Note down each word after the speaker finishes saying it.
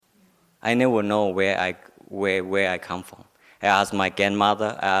I never know where I come from. I asked my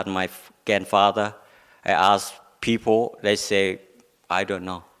grandmother, I asked my grandfather, I asked people, they say, I don't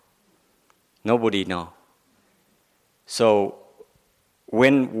know. Nobody know. So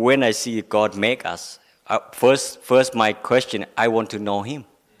when I see God make us, first my question, I want to know Him.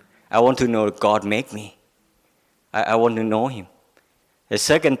 I want to know God make me. I want to know Him. The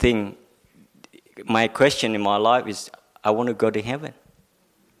second thing, my question in my life is, I want to go to heaven.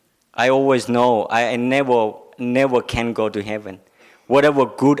 I always know I never can go to heaven. Whatever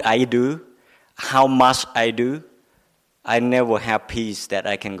good I do, how much I do, I never have peace that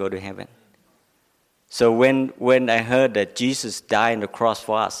I can go to heaven. So when I heard that Jesus died on the cross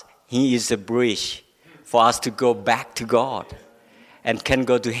for us, He is a bridge for us to go back to God and can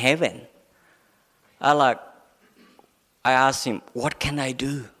go to heaven. I asked Him, what can I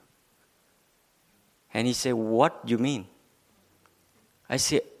do? And He said, what do you mean? I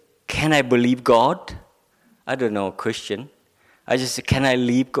said, can I believe God? I don't know, Christian. I just said, can I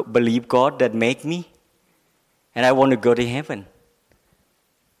believe God that make me? And I want to go to heaven.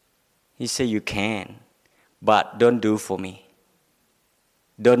 He said, you can, but don't do for me.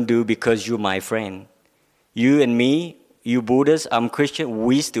 Don't do because you're my friend. You and me, you Buddhists, I'm Christian,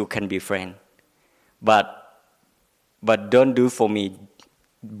 we still can be friends. But don't do for me.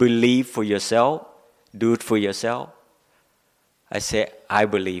 Believe for yourself. Do it for yourself. I said, I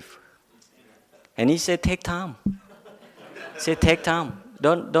believe. And he said, take time. He said, take time.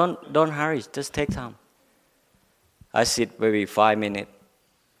 Don't hurry. Just take time. I sit maybe 5 minutes.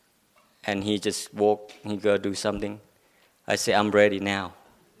 And he just walk. He go do something. I say, I'm ready now.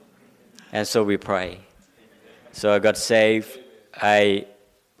 And so we pray. So I got saved. I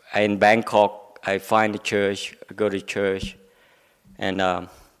in Bangkok. I find the church. I go to church. And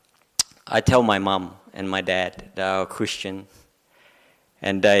I tell my mom and my dad that I'm a Christian.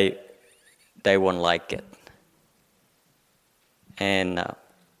 And they won't like it. And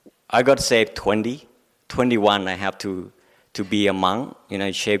I got saved 21, I have to be a monk,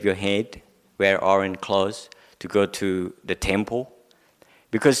 shave your head, wear orange clothes, to go to the temple.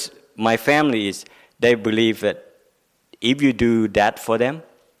 Because my family they believe that if you do that for them,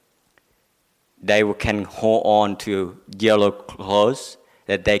 they can hold on to yellow clothes,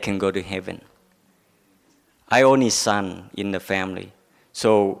 that they can go to heaven. I only son in the family.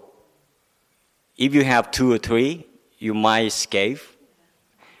 So if you have 2 or 3, you might escape,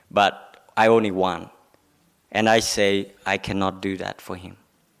 but I only one. And I say, I cannot do that for him.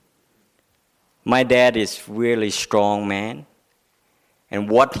 My dad is really strong man, and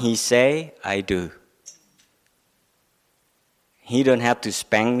what he say, I do. He don't have to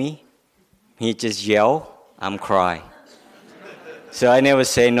spank me. He just yell, I'm cry. So I never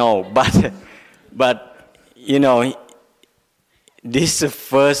say no, but this is the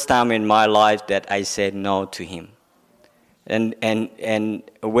first time in my life that I said no to him. And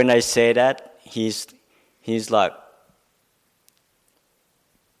when I say that, he's like,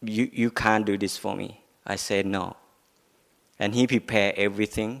 you can't do this for me. I said no. And he prepared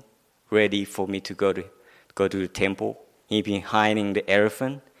everything ready for me to go to the temple. He been hiding the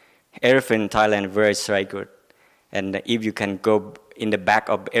elephant. Elephant in Thailand very sacred. And if you can go in the back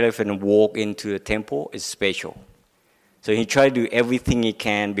of the elephant and walk into the temple, it's special. So he tried to do everything he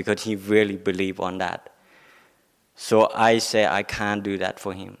can because he really believed on that. So I say, I can't do that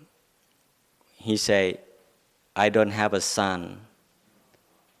for him. He say, I don't have a son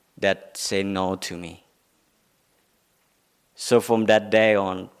that say no to me. So from that day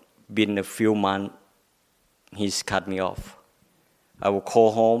on, been a few months, he's cut me off. I will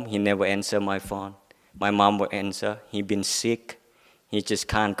call home, he never answer my phone. My mom will answer, he been sick, he just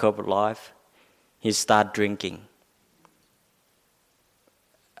can't cope with life. He start drinking.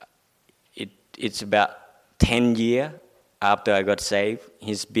 It's about 10 years after I got saved.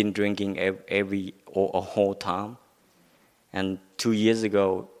 He's been drinking a whole time. And 2 years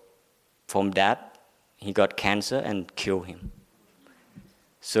ago, from that, he got cancer and killed him.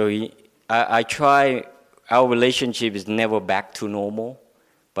 So I try. Our relationship is never back to normal,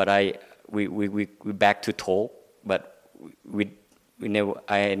 but we back to talk. But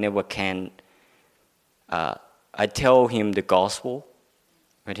I never can. I tell him the gospel,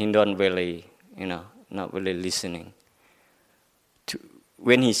 but he don't really, not really listening.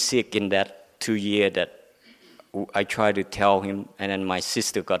 When he's sick in that 2 years, that I try to tell him, and then my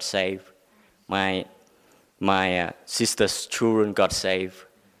sister got saved. My sister's children got saved.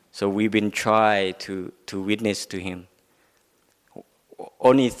 So we've been trying to witness to him.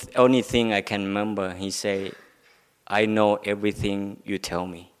 Only thing I can remember, he say, I know everything you tell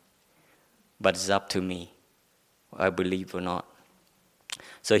me, but it's up to me, I believe or not.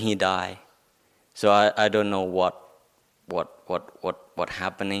 So he died. So I don't know what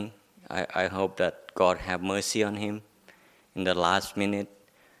happening. I hope that God have mercy on him in the last minute.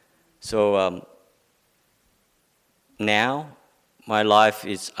 So now my life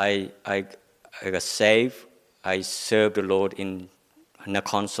is I got saved. I serve the Lord in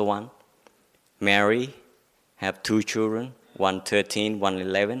Nakhon Sawan, marry, have 2 children, one 13, one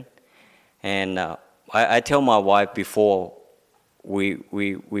 11. And I tell my wife before we're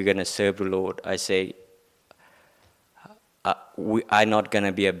going to serve the Lord, I say, I'm not going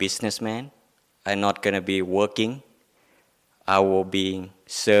to be a businessman. I'm not going to be working. I will be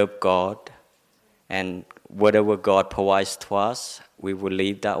serve God. And whatever God provides to us, we will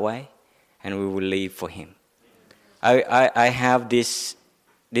live that way. And we will live for Him. I have this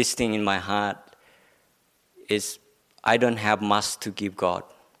thing in my heart is I don't have much to give God.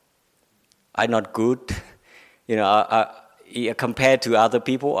 I'm not good. Compared to other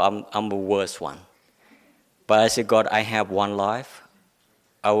people, I'm the worst one. But I say, God, I have one life.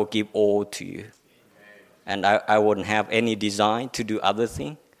 I will give all to you. And I wouldn't have any desire to do other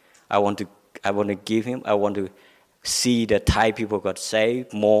thing. I want to give Him. I want to see the Thai people got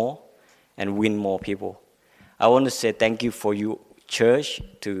saved more and win more people. I want to say thank you for you, church,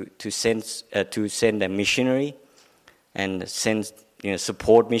 to send a missionary and send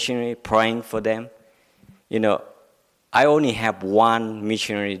support missionary, praying for them. I only have one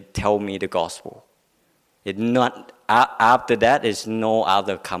missionary tell me the gospel. It not after that is no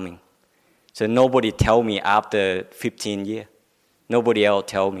other coming. So nobody tell me after 15 years. Nobody else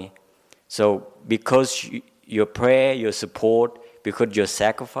tell me. So because your prayer, your support, because your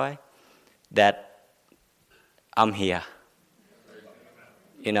sacrifice, that I'm here.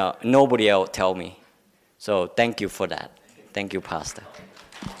 Nobody else tell me. So thank you for that. Thank you, Pastor.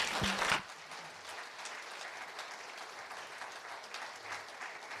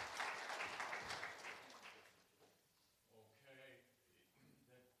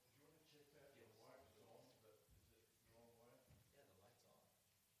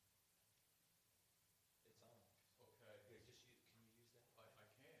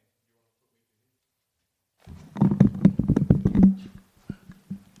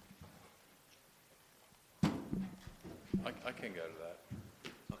 I can go to that.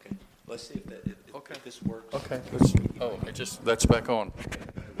 Okay. Let's see if this works. Okay. That's back on.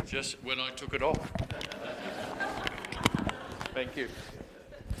 Just when I took it off. Thank you.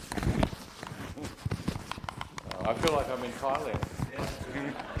 I feel like I'm in Thailand.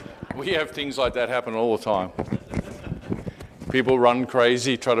 We have things like that happen all the time. People run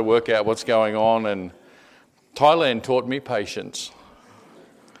crazy, try to work out what's going on, and Thailand taught me patience.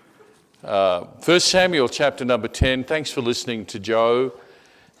 1 Samuel chapter number 10. Thanks for listening to Joe.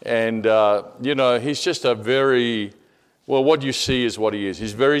 And, he's just what you see is what he is.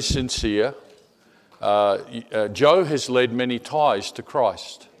 He's very sincere. Joe has led many Thais to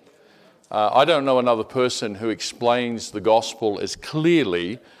Christ. I don't know another person who explains the gospel as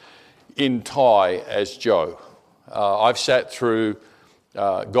clearly in Thai as Joe. I've sat through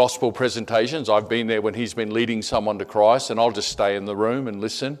gospel presentations. I've been there when he's been leading someone to Christ, and I'll just stay in the room and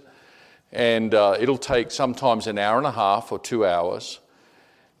listen. And it'll take sometimes an hour and a half or 2 hours.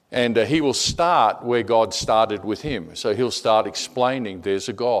 And he will start where God started with him. So he'll start explaining there's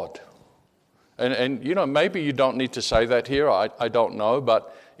a God. And maybe you don't need to say that here. I don't know.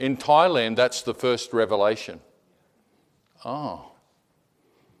 But in Thailand, that's the first revelation. Oh.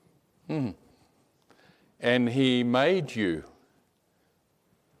 And He made you.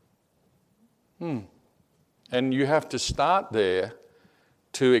 And you have to start there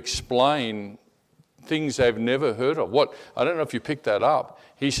to explain things they've never heard of. I don't know if you picked that up.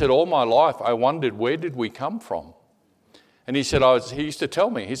 He said, all my life I wondered, where did we come from? And he said, he used to tell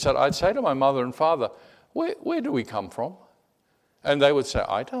me, he said, I'd say to my mother and father, where do we come from? And they would say,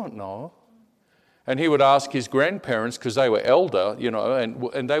 I don't know. And he would ask his grandparents, because they were elder,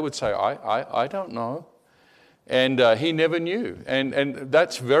 and they would say, I don't know. And he never knew. And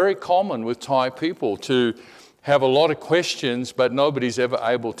that's very common with Thai people, to have a lot of questions, but nobody's ever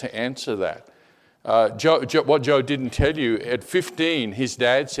able to answer that. What Joe didn't tell you, at 15, his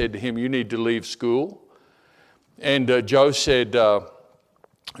dad said to him, you need to leave school. And Joe said,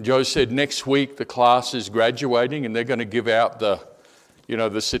 next week the class is graduating and they're going to give out the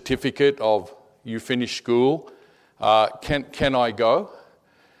certificate of you finished school. Can I go?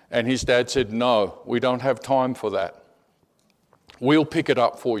 And his dad said, no, we don't have time for that. We'll pick it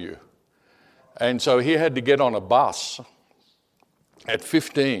up for you. And so he had to get on a bus at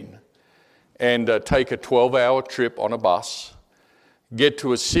 15 and take a 12-hour trip on a bus, get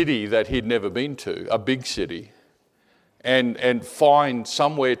to a city that he'd never been to, a big city, and find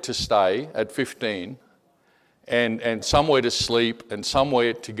somewhere to stay at 15 and somewhere to sleep and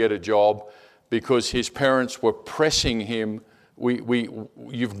somewhere to get a job because his parents were pressing him,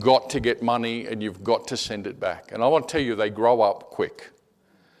 you've got to get money and you've got to send it back. And I want to tell you, they grow up quick.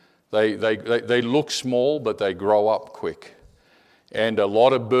 They look small, but they grow up quick. And a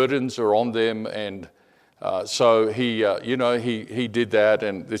lot of burdens are on them, and so he did that,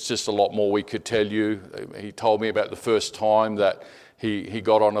 and there's just a lot more we could tell you. He told me about the first time that he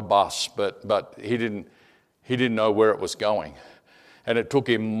got on a bus, but he didn't know where it was going, and it took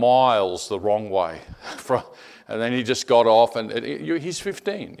him miles the wrong way. And then he just got off, and he's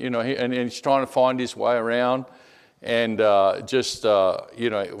 15, and he's trying to find his way around. And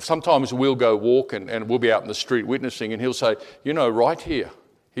sometimes we'll go walk and we'll be out in the street witnessing, and he'll say, right here.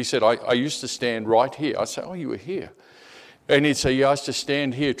 He said, I used to stand right here. I said, oh, you were here. And he'd say, yeah, I used to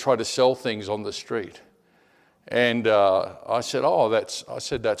stand here, try to sell things on the street. And I said,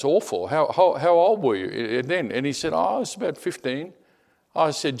 that's awful. How old were you? And he said, I was about 15.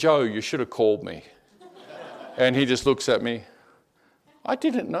 I said, Joe, you should have called me. And he just looks at me, I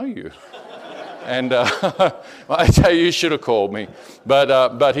didn't know you. And I tell you should have called me.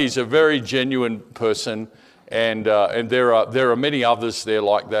 But he's a very genuine person, and there are many others there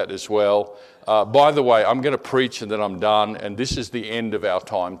like that as well. By the way, I'm going to preach and then I'm done, and this is the end of our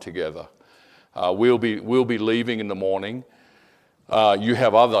time together. We'll be leaving in the morning. You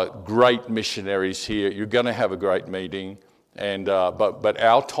have other great missionaries here. You're going to have a great meeting, and but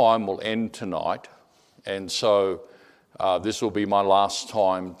our time will end tonight, and so this will be my last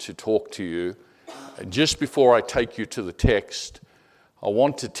time to talk to you. Just before I take you to the text, I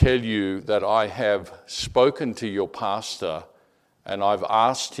want to tell you that I have spoken to your pastor and I've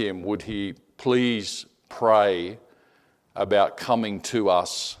asked him, would he please pray about coming to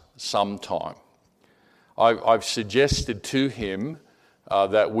us sometime. I've suggested to him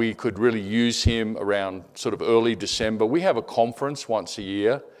that we could really use him around sort of early December. We have a conference once a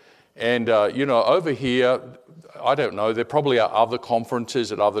year, and over here, I don't know, there probably are other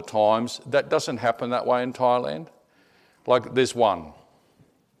conferences at other times. That doesn't happen that way in Thailand. Like there's one.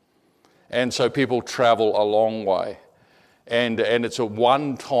 And so people travel a long way. And it's a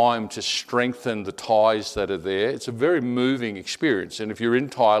one time to strengthen the ties that are there. It's a very moving experience. And if you're in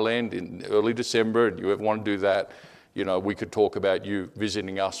Thailand in early December and you ever want to do that, we could talk about you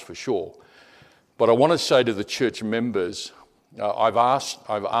visiting us for sure. But I want to say to the church members, I've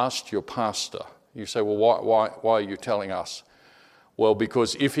asked your pastor. You say, well, why are you telling us? Well,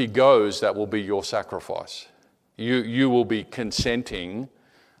 because if he goes, that will be your sacrifice. You will be consenting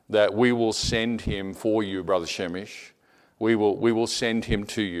that we will send him for you, Brother Shemish. We will send him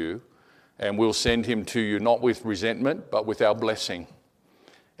to you, and we'll send him to you not with resentment, but with our blessing.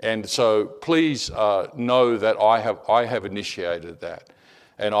 And so please know that I have initiated that,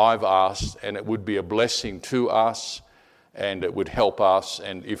 and I've asked, and it would be a blessing to us, and it would help us,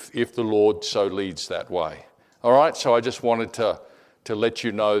 and if the Lord so leads that way. All right, so I just wanted to let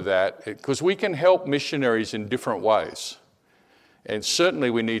you know that, because we can help missionaries in different ways. And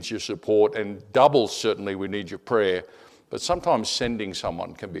certainly we need your support, and double certainly we need your prayer, but sometimes sending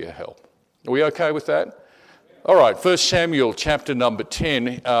someone can be a help. Are we okay with that? All right, 1 Samuel chapter number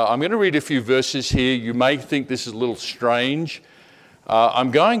 10. I'm going to read a few verses here. You may think this is a little strange. I'm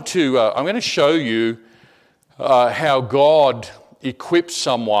going to show you how God equips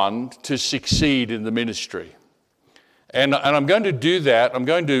someone to succeed in the ministry. And I'm going to do that. I'm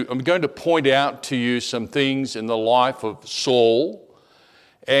going to point out to you some things in the life of Saul.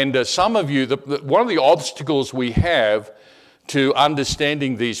 And some of you, one of the obstacles we have to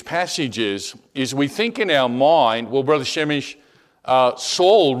understanding these passages is we think in our mind, well, Brother Shemish,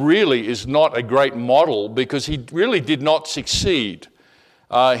 Saul really is not a great model because he really did not succeed.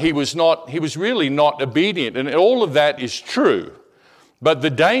 He was really not obedient, and all of that is true. But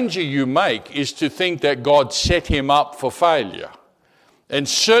the danger you make is to think that God set him up for failure. And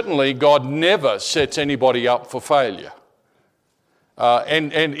certainly God never sets anybody up for failure.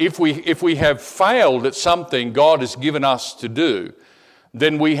 And if we have failed at something God has given us to do,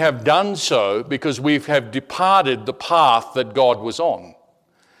 then we have done so because we have departed the path that God was on.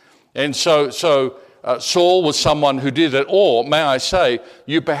 And so Saul was someone who did it. Or, may I say,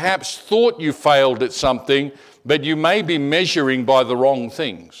 you perhaps thought you failed at something, but you may be measuring by the wrong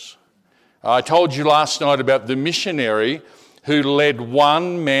things. I told you last night about the missionary who led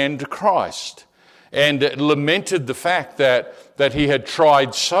one man to Christ and lamented the fact that he had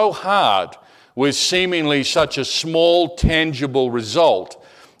tried so hard with seemingly such a small, tangible result,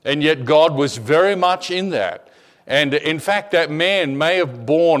 and yet God was very much in that. And in fact, that man may have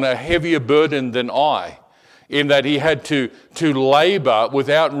borne a heavier burden than I in that he had to labor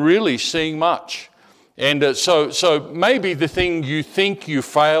without really seeing much. And so maybe the thing you think you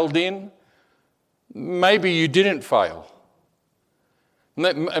failed in, maybe you didn't fail.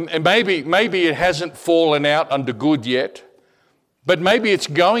 And maybe it hasn't fallen out under good yet, but maybe it's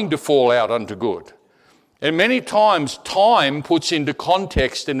going to fall out under good. And many times time puts into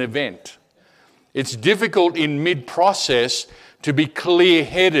context an event. It's difficult in mid-process to be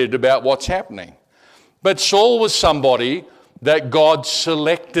clear-headed about what's happening. But Saul was somebody that God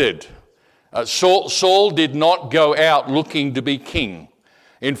selected. Saul did not go out looking to be king.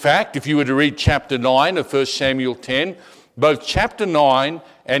 In fact, if you were to read chapter 9 of 1 Samuel 10, both chapter 9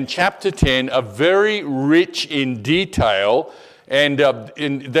 and chapter 10 are very rich in detail. And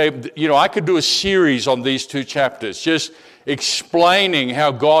I could do a series on these two chapters, just explaining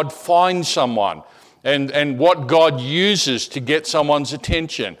how God finds someone and what God uses to get someone's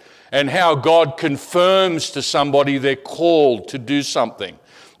attention, and how God confirms to somebody they're called to do something.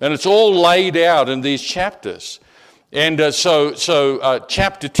 And it's all laid out in these chapters. And so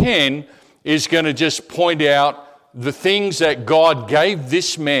chapter 10 is going to just point out the things that God gave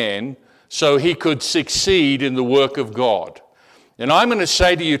this man so he could succeed in the work of God. And I'm going to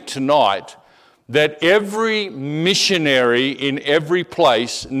say to you tonight that every missionary in every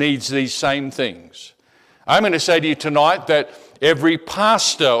place needs these same things. I'm going to say to you tonight that every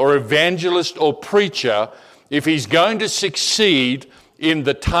pastor or evangelist or preacher, if he's going to succeed in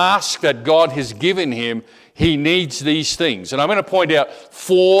the task that God has given him, he needs these things. And I'm going to point out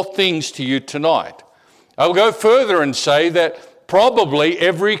 4 things to you tonight. I'll go further and say that probably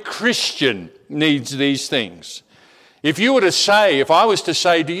every Christian needs these things. If I was to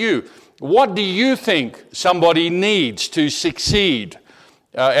say to you, what do you think somebody needs to succeed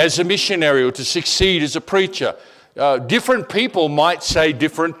as a missionary or to succeed as a preacher? Different people might say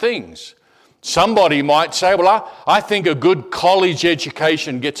different things. Somebody might say, well, I think a good college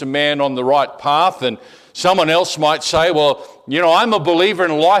education gets a man on the right path. And someone else might say, well, I'm a believer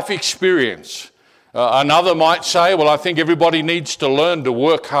in life experience. Another might say, well, I think everybody needs to learn to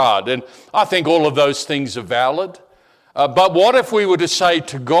work hard. And I think all of those things are valid. But what if we were to say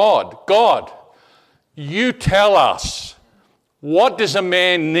to God, you tell us, what does a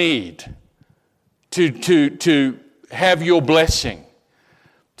man need to have your blessing,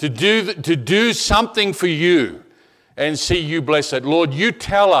 to do something for you and see you bless it? Lord, you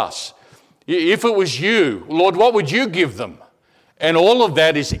tell us. If it was you, Lord, what would you give them? And all of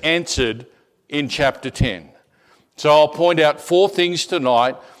that is answered in chapter 10. So I'll point out 4 things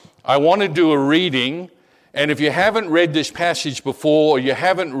tonight. I want to do a reading. And if you haven't read this passage before, or you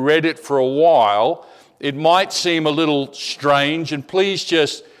haven't read it for a while, it might seem a little strange. And please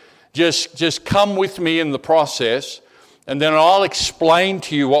just come with me in the process, and then I'll explain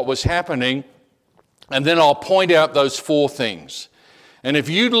to you what was happening, and then I'll point out those 4 things. And if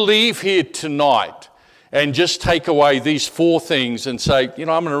you leave here tonight and just take away these 4 things and say, I'm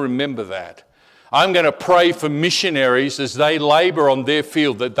going to remember that. I'm going to pray for missionaries as they labor on their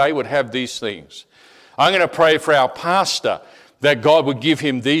field that they would have these things. I'm going to pray for our pastor that God would give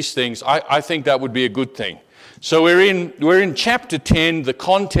him these things. I think that would be a good thing. So we're in chapter 10. The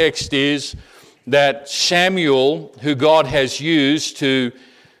context is that Samuel, who God has used to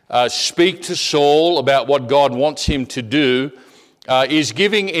speak to Saul about what God wants him to do, is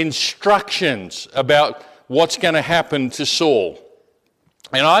giving instructions about what's going to happen to Saul.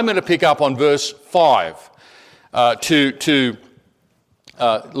 And I'm going to pick up on verse 5 to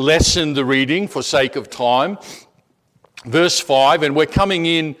lessen the reading for sake of time. Verse 5, and we're coming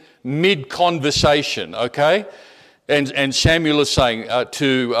in mid-conversation, okay? And Samuel is saying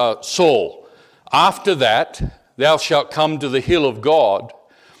to Saul, after that thou shalt come to the hill of God,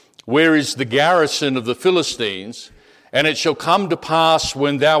 where is the garrison of the Philistines, and it shall come to pass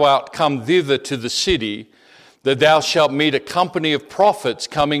when thou art come thither to the city, that thou shalt meet a company of prophets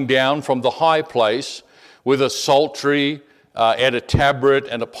coming down from the high place with a psaltery and a tabret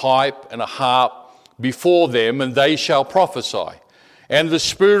and a pipe and a harp before them, and they shall prophesy. And the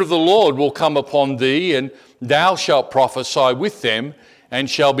Spirit of the Lord will come upon thee, and thou shalt prophesy with them, and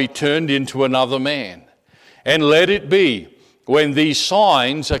shall be turned into another man. And let it be, when these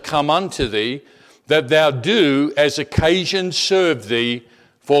signs are come unto thee, that thou do as occasion serve thee,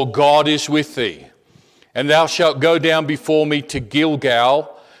 for God is with thee. And thou shalt go down before me to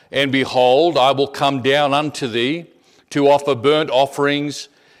Gilgal, and behold, I will come down unto thee to offer burnt offerings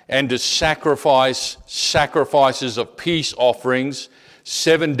and to sacrifice sacrifices of peace offerings.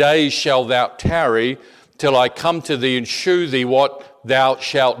 7 days shalt thou tarry till I come to thee and shew thee what thou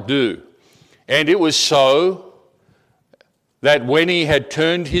shalt do. And it was so, that when he had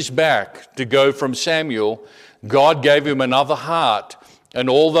turned his back to go from Samuel, God gave him another heart, and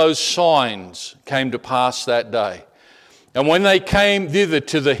all those signs came to pass that day. And when they came thither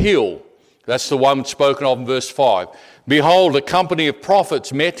to the hill, that's the one spoken of in verse 5, behold, a company of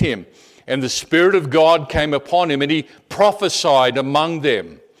prophets met him, and the Spirit of God came upon him, and he prophesied among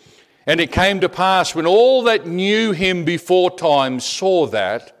them. And it came to pass, when all that knew him before time saw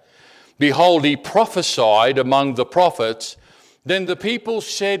that, behold, he prophesied among the prophets. Then the people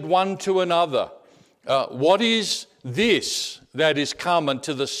said one to another, what is this that is come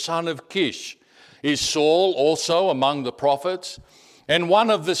unto the son of Kish? Is Saul also among the prophets? And one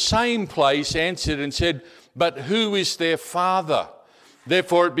of the same place answered and said, but who is their father?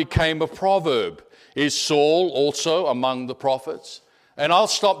 Therefore it became a proverb. Is Saul also among the prophets? And I'll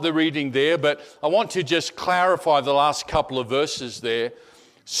stop the reading there, but I want to just clarify the last couple of verses there.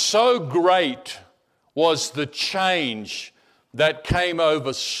 So great was the change that came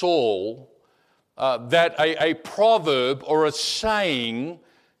over Saul that a proverb or a saying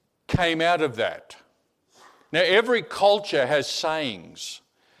came out of that. Now, every culture has sayings.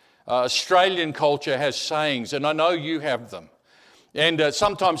 Australian culture has sayings, and I know you have them. And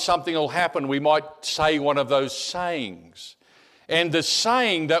sometimes something will happen, we might say one of those sayings. And the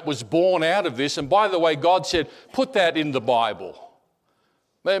saying that was born out of this, and by the way, God said, put that in the Bible.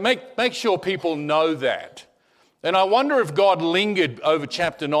 Make sure people know that. And I wonder if God lingered over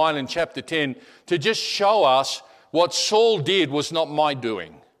chapter 9 and chapter 10 to just show us what Saul did was not my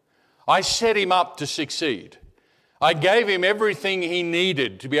doing. I set him up to succeed. I gave him everything he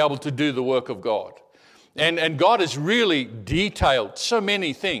needed to be able to do the work of God. And God has really detailed so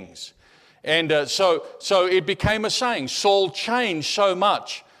many things. And so it became a saying. Saul changed so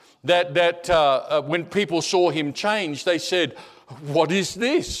much that when people saw him change, they said, what is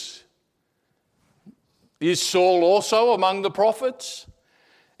this? Is Saul also among the prophets?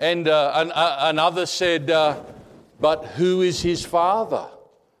 And another said, but who is his father?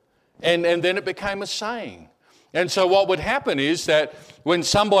 And then it became a saying. And so what would happen is that when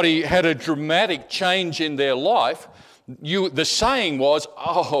somebody had a dramatic change in their life, the saying was,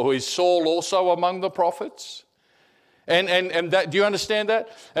 oh, is Saul also among the prophets? And that, do you understand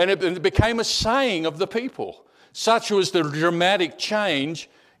that? And it became a saying of the people. Such was the dramatic change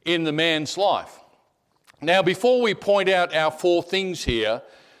in the man's life. Now, before we point out our 4 things here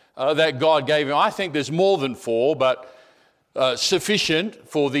that God gave him, I think there's more than 4, but sufficient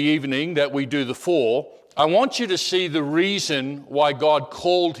for the evening that we do the 4. I want you to see the reason why God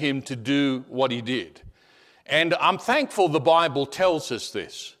called him to do what he did. And I'm thankful the Bible tells us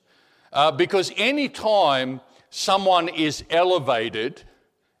this, because any time someone is elevated,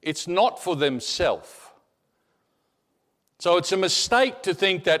 it's not for themselves. So it's a mistake to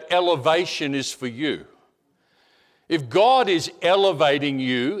think that elevation is for you. If God is elevating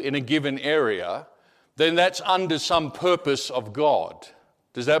you in a given area, then that's under some purpose of God.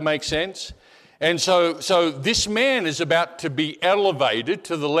 Does that make sense? And so this man is about to be elevated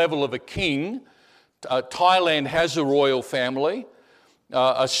to the level of a king. Thailand has a royal family.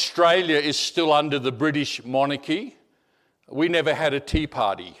 Australia is still under the British monarchy. We never had a tea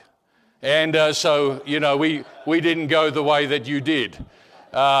party. And so, we didn't go the way that you did.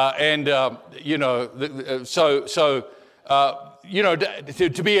 To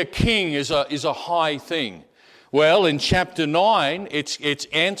be a king is a high thing. Well, in chapter 9, it's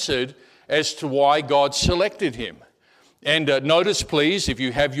answered as to why God selected him. And notice, please, if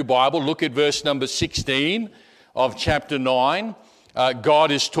you have your Bible, look at verse number 16 of chapter 9. God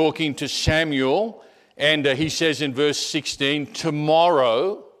is talking to Samuel, and he says in verse 16,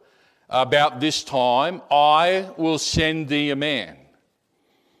 tomorrow, about this time, I will send thee a man.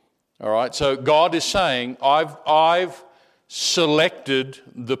 All right, so God is saying, I've selected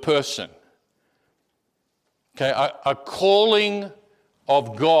the person. Okay, a calling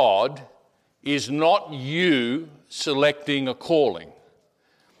of God is not you selecting a calling.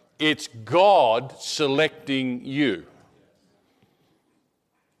 It's God selecting you.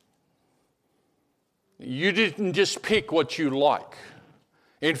 You didn't just pick what you like.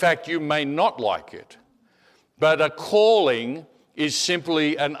 In fact, you may not like it. But a calling is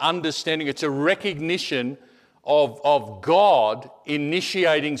simply an understanding. It's a recognition of God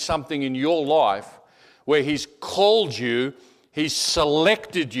initiating something in your life where he's called you, he's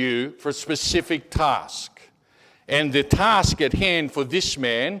selected you for a specific task. And the task at hand for this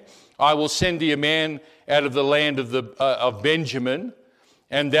man, I will send thee a man out of the land of Benjamin,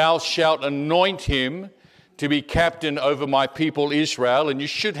 and thou shalt anoint him to be captain over my people Israel. And you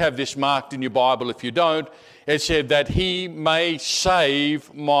should have this marked in your Bible if you don't. It said that he may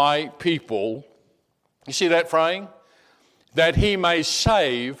save my people. You see that phrasing? that he may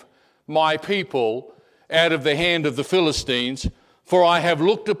save my people out of the hand of the Philistines. For I have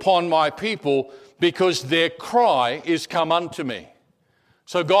looked upon my people, because their cry is come unto me.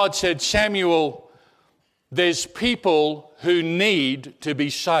 So God said, Samuel, there's people who need to be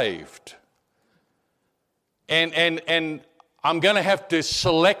saved. And I'm going to have to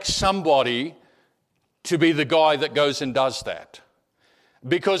select somebody to be the guy that goes and does that.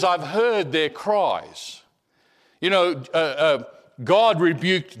 Because I've heard their cries. You know, God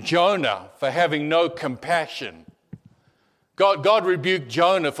rebuked Jonah for having no compassion. God rebuked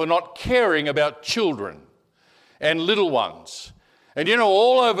Jonah for not caring about children and little ones. And you know,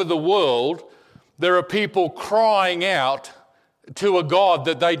 all over the world, there are people crying out to a God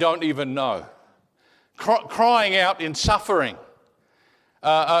that they don't even know. Crying out in suffering.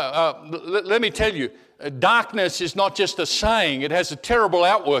 Let me tell you, darkness is not just a saying, it has a terrible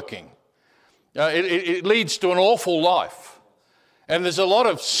outworking. It leads to an awful life. And there's a lot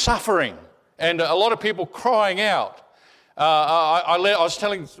of suffering and a lot of people crying out. I was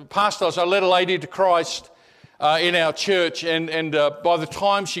telling pastors, I led a lady to Christ in our church, and by the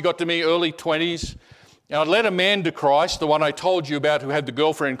time she got to me, early 20s, I led a man to Christ, the one I told you about who had the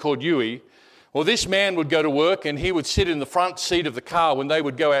girlfriend called Yui. Well, this man would go to work and he would sit in the front seat of the car when they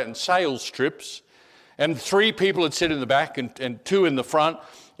would go out in sales trips, and 3 people would sit in the back and 2 in the front,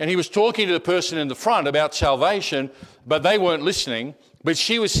 and he was talking to the person in the front about salvation, but they weren't listening, but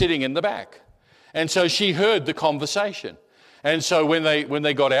she was sitting in the back. And so she heard the conversation. And so when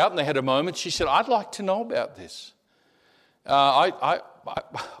they got out and they had a moment, she said, I'd like to know about this. I'd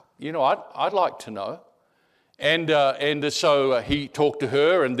like to know. And so he talked to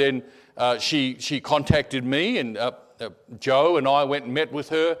her, and then she contacted me, and Joe and I went and met with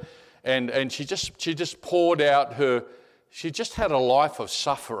her, and she just poured out she just had a life of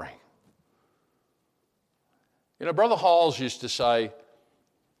suffering. You know, Brother Hiles used to say,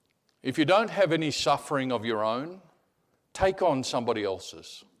 if you don't have any suffering of your own, take on somebody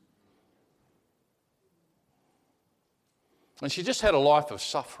else's. And she just had a life of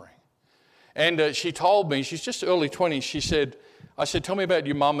suffering. And she told me, she's just early 20s, I said, tell me about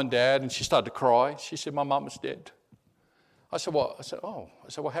your mum and dad. And she started to cry. She said, my mum is dead. I said, what? I said,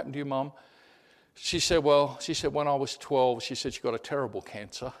 what happened to your mum? She said, when I was 12, she said she got a terrible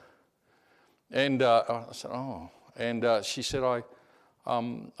cancer. And I said, oh. And she said,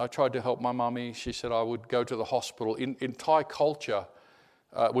 I tried to help my mummy. She said I would go to the hospital. In Thai culture,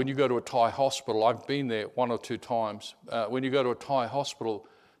 when you go to a Thai hospital, I've been there 1 or 2 times. When you go to a Thai hospital,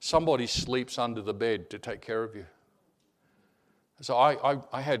 somebody sleeps under the bed to take care of you. So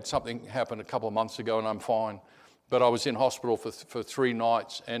I had something happen a couple of months ago, and I'm fine. But I was in hospital for 3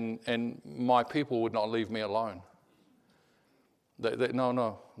 nights, and my people would not leave me alone.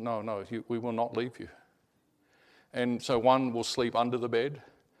 No, we will not leave you. And so one will sleep under the bed,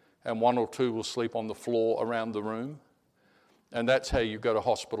 and 1 or 2 will sleep on the floor around the room. And that's how you go to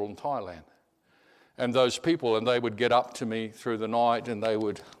hospital in Thailand. And those people, and they would get up to me through the night, and they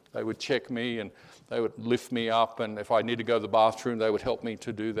would check me, and they would lift me up, and if I need to go to the bathroom, they would help me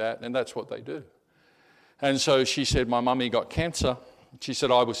to do that, and that's what they do. And so she said, my mummy got cancer. She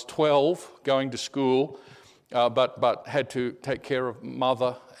said, I was 12 going to school, but had to take care of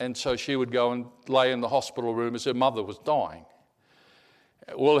mother. And so she would go and lay in the hospital room as her mother was dying.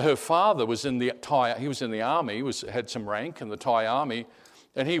 Well, her father was in the army, had some rank in the Thai army,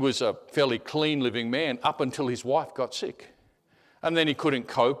 and he was a fairly clean living man up until his wife got sick. And then he couldn't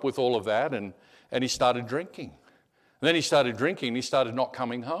cope with all of that, and he started drinking. And then he started drinking, he started not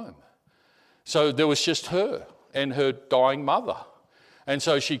coming home. So there was just her and her dying mother. And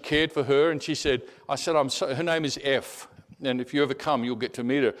so she cared for her, and she said, her name is F, and if you ever come, you'll get to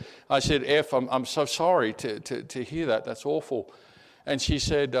meet her. I said, F, I'm so sorry to hear that. That's awful. And she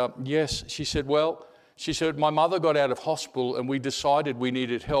said, yes. She said, my mother got out of hospital, and we decided we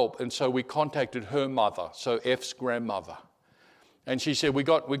needed help, and so we contacted her mother, so F's grandmother. And she said, we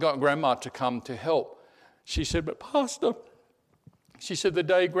got Grandma to come to help. She said, but Pastor, she said the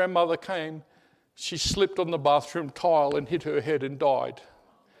day grandmother came, she slipped on the bathroom tile and hit her head and died.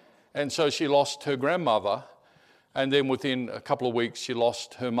 And so she lost her grandmother, and then within a couple of weeks she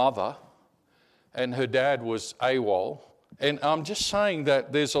lost her mother, and her dad was AWOL. And I'm just saying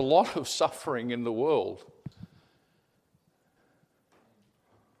that there's a lot of suffering in the world.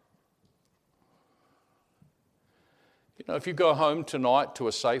 You know, if you go home tonight to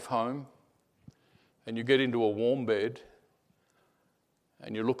a safe home and you get into a warm bed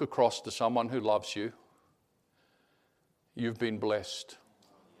and you look across to someone who loves you, you've been blessed.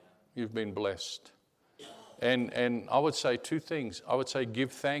 You've been blessed. And I would say 2 things. I would say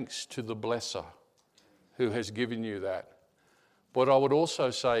give thanks to the blesser who has given you that. But I would also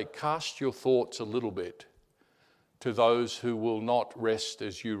say, cast your thoughts a little bit to those who will not rest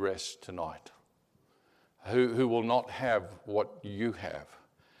as you rest tonight, who will not have what you have.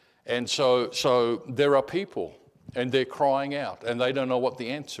 And so there are people, and they're crying out, and they don't know what the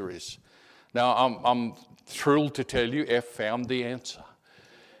answer is. Now, I'm thrilled to tell you, F found the answer.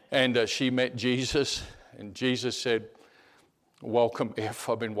 And she met Jesus, and Jesus said, "Welcome, F,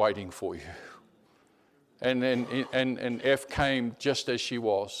 I've been waiting for you." And F came just as she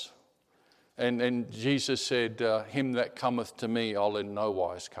was. And Jesus said, "Him that cometh to me, I'll in no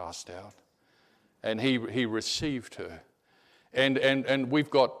wise cast out." And he received her. And we've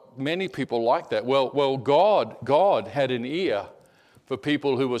got many people like that. Well, God had an ear for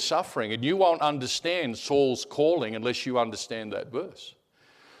people who were suffering. And you won't understand Saul's calling unless you understand that verse.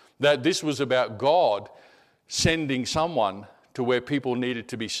 That this was about God sending someone to where people needed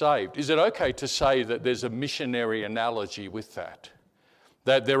to be saved. Is it okay to say that there's a missionary analogy with that?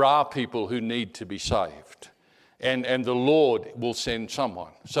 That there are people who need to be saved, and the Lord will send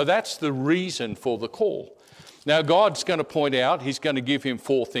someone. So that's the reason for the call. Now God's going to point out, he's going to give him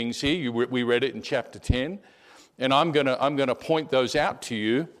 4 things here. We read it in chapter 10, and I'm going to point those out to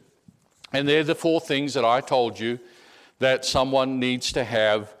you. And they're the 4 things that I told you that someone needs to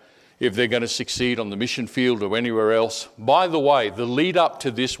have if they're going to succeed on the mission field or anywhere else. By the way, the lead up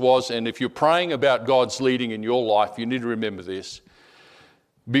to this was, and if you're praying about God's leading in your life, you need to remember this.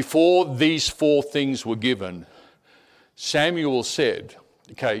 Before these 4 things were given, Samuel said,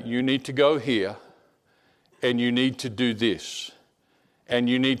 okay, you need to go here, and you need to do this, and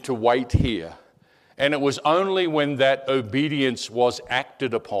you need to wait here. And it was only when that obedience was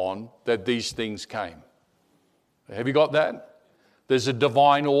acted upon that these things came. Have you got that? There's a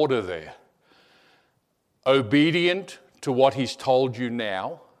divine order there. Obedient to what he's told you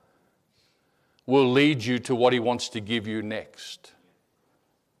now will lead you to what he wants to give you next.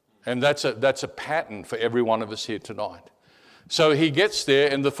 And that's a pattern for every one of us here tonight. So he gets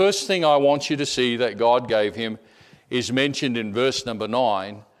there, and the first thing I want you to see that God gave him is mentioned in verse number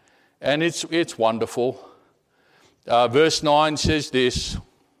 9, and it's wonderful. Verse 9 says this: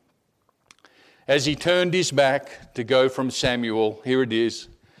 as he turned his back to go from Samuel, here it is,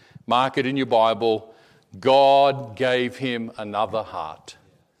 mark it in your Bible, God gave him another heart.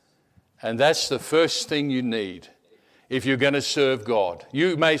 And that's the first thing you need if you're going to serve God.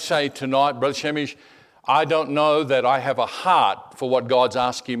 You may say tonight, Brother Shemish, I don't know that I have a heart for what God's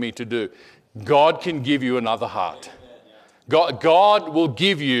asking me to do. God can give you another heart. God will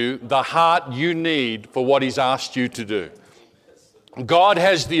give you the heart you need for what he's asked you to do. God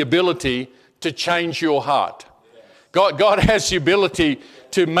has the ability to change your heart. God has the ability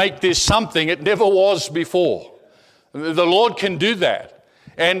to make this something it never was before. The Lord can do that.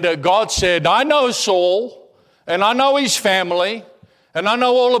 And God said, I know Saul, and I know his family, and I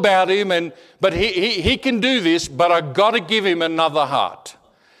know all about him, but he can do this, but I've got to give him another heart.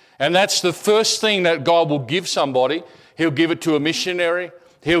 And that's the first thing that God will give somebody. He'll give it to a missionary.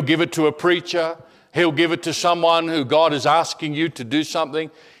 He'll give it to a preacher. He'll give it to someone who God is asking you to do something.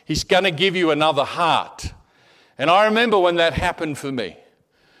 He's going to give you another heart. And I remember when that happened for me.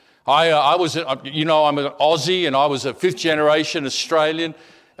 I was, I'm an Aussie, and I was a 5th generation Australian.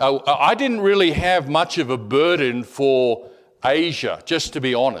 I didn't really have much of a burden for Asia, just to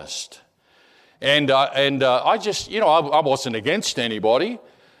be honest. And I just, I wasn't against anybody,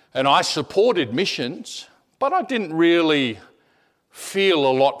 and I supported missions, but I didn't really feel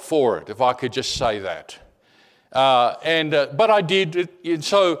a lot for it, if I could just say that. But I did. And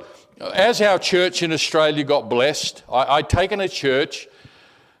so as our church in Australia got blessed, I'd taken a church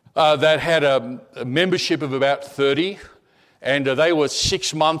that had a membership of about 30, and they were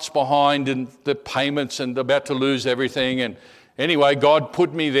 6 months behind in the payments and about to lose everything. And anyway, God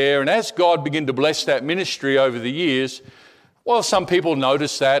put me there. And as God began to bless that ministry over the years, well, some people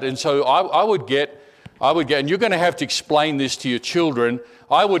noticed that. And so I would get, and you're going to have to explain this to your children,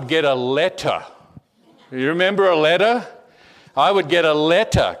 I would get a letter. You remember a letter? I would get a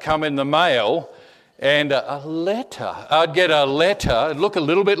letter come in the mail, and I'd get a letter, it'd look a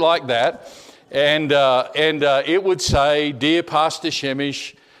little bit like that, and it would say, Dear Pastor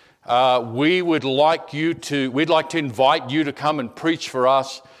Shemish, we'd like to invite you to come and preach for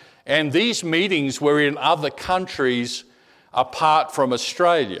us. And these meetings were in other countries apart from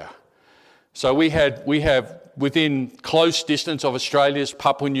Australia. So we have within close distance of Australia's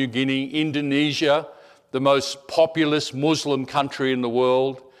Papua New Guinea, Indonesia, the most populous Muslim country in the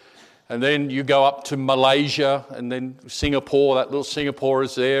world. And then you go up to Malaysia, and then Singapore, that little Singapore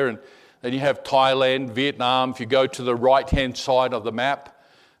is there. And then you have Thailand, Vietnam. If you go to the right-hand side of the map,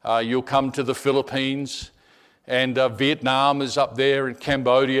 you'll come to the Philippines. And Vietnam is up there, and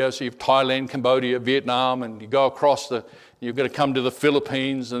Cambodia. So you have Thailand, Cambodia, Vietnam, and you go across you've got to come to the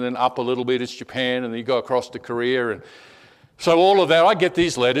Philippines, and then up a little bit it's Japan, and then you go across to Korea. And so all of that, I get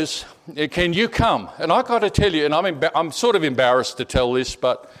these letters. Can you come? And I got to tell you, and I'm sort of embarrassed to tell this,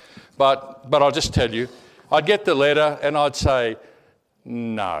 but I'll just tell you. I'd get the letter, and I'd say,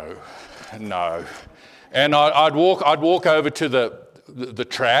 no. And I'd walk over to the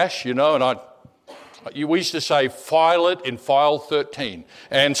trash, you know, and we used to say, file it in file 13.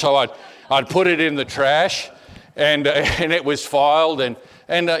 And so I'd put it in the trash, and it was filed, and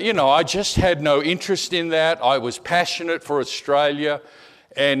you know, I just had no interest in that. I was passionate for Australia,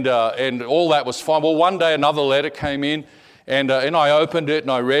 and all that was fine. Well, one day another letter came in, and I opened it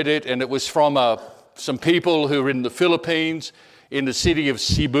and I read it, and it was from some people who were in the Philippines, in the city of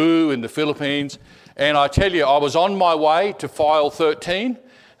Cebu in the Philippines. And I tell you, I was on my way to file 13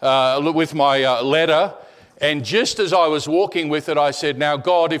 with my letter, and just as I was walking with it, I said, now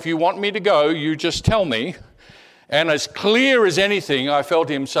God, if you want me to go, you just tell me. And as clear as anything, I felt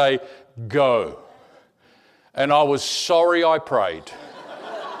him say, go. And I was sorry I prayed.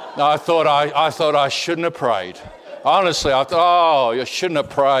 I thought I shouldn't have prayed. Honestly, I thought, I shouldn't have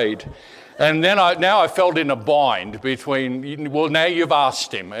prayed. And then now I felt in a bind between, well, now you've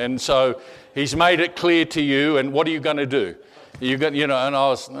asked him. And so he's made it clear to you, and what are you going to do? And I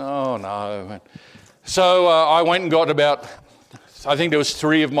was, oh no. So I went and got I think there was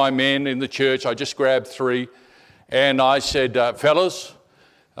 3 of my men in the church. I just grabbed 3. And I said, fellas,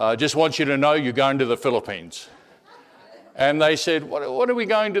 I just want you to know you're going to the Philippines. And they said, what are we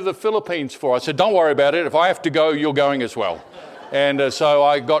going to the Philippines for? I said, don't worry about it. If I have to go, you're going as well. And so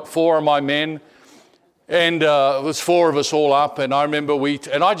I got 4 of my men, and it was 4 of us all up. And I remember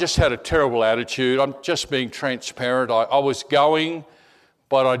and I just had a terrible attitude. I'm just being transparent. I was going,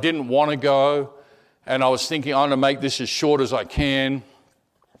 but I didn't want to go. And I was thinking, I'm going to make this as short as I can.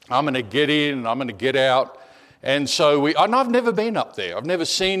 I'm going to get in and I'm going to get out. And so and I've never been up there. I've never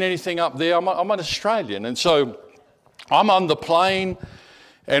seen anything up there. I'm an Australian. And so I'm on the plane,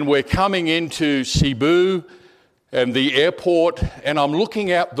 and we're coming into Cebu and the airport, and I'm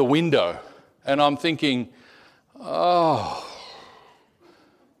looking out the window, and I'm thinking, oh,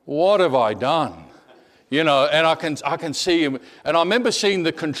 what have I done? You know, and I can see him. And I remember seeing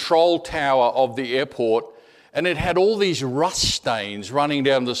the control tower of the airport, and it had all these rust stains running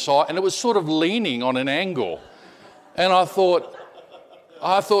down the side, and it was sort of leaning on an angle. And I thought,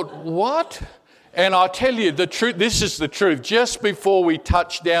 what? And I tell you the truth, this is the truth. Just before we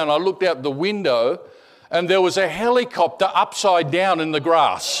touched down, I looked out the window, and there was a helicopter upside down in the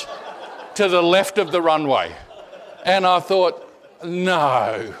grass to the left of the runway. And I thought,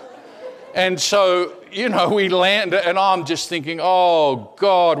 no. And so, you know, we landed, and I'm just thinking, oh,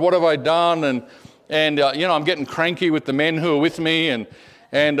 God, what have I done? And you know, I'm getting cranky with the men who are with me, and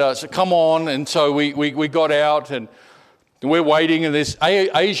so come on. And so we got out, and we're waiting, and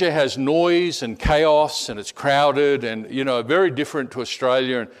Asia has noise and chaos, and it's crowded, and, you know, very different to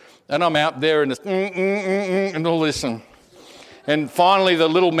Australia. And I'm out there, and it's and all this. And finally, the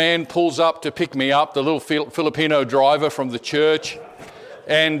little man pulls up to pick me up, the little Filipino driver from the church.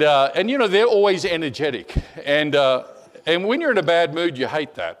 And you know, they're always energetic. And when you're in a bad mood, you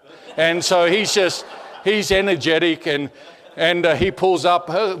hate that. And so he's energetic, and he pulls up,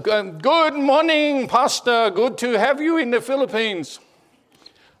 good morning, Pastor, good to have you in the Philippines.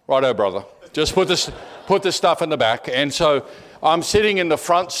 Righto, brother. Just put the stuff in the back. And so I'm sitting in the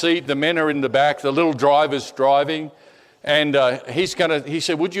front seat, the men are in the back, the little driver's driving, and he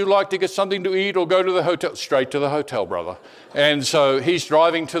said, would you like to get something to eat or go to the hotel? Straight to the hotel, brother. And so he's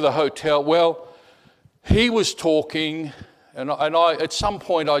driving to the hotel. Well, he was talking, and I at some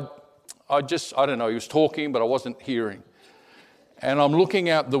point, I don't know, he was talking, but I wasn't hearing. And I'm looking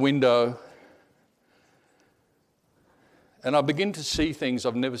out the window, and I begin to see things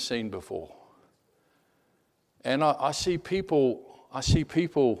I've never seen before. And I see people,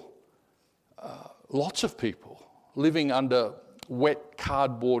 lots of people, living under wet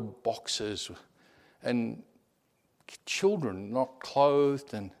cardboard boxes, and children not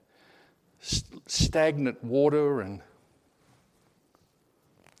clothed, and stagnant water. And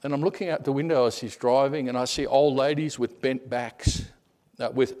I'm looking out the window as he's driving, and I see old ladies with bent backs,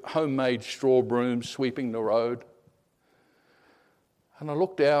 with homemade straw brooms sweeping the road. And I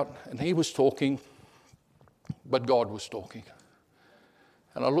looked out, and he was talking, but God was talking.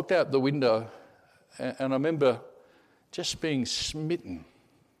 And I looked out the window, and I remember just being smitten.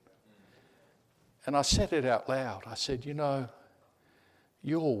 And I said it out loud. I said, you know,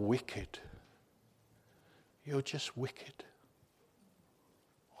 you're wicked. You're just wicked.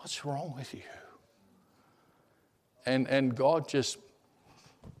 What's wrong with you? And God just,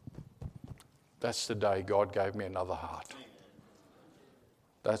 that's the day God gave me another heart.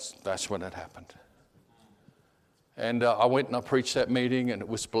 That's when it happened. And I went and I preached that meeting, and it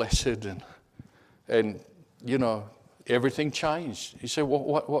was blessed, and you know, everything changed. You say, well,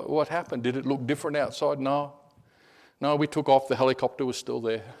 what happened? Did it look different outside? No, we took off. The helicopter was still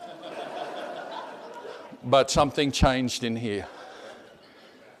there. But something changed in here.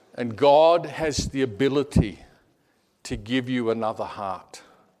 And God has the ability to give you another heart.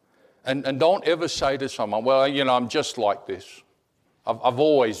 And don't ever say to someone, well, you know, I'm just like this. I've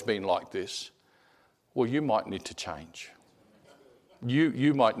always been like this. Well, you might need to change.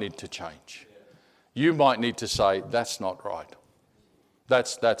 You might need to change. You might need to say, that's not right.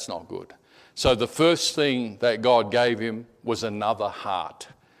 That's not good. So the first thing that God gave him was another heart.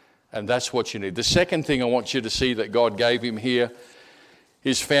 And that's what you need. The second thing I want you to see that God gave him here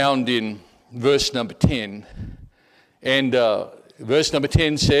is found in verse number 10. And verse number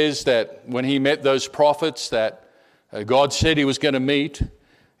 10 says that when he met those prophets that God said he was going to meet,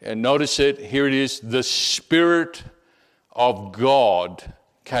 and notice it, here it is, the Spirit of God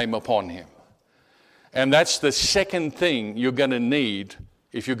came upon him. And that's the second thing you're going to need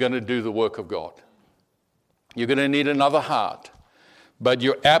if you're going to do the work of God. You're going to need another heart. But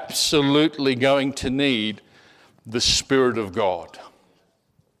you're absolutely going to need the Spirit of God.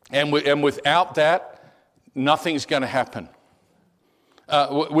 And without that, nothing's going to happen.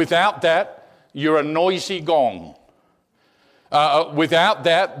 Without that, you're a noisy gong. Without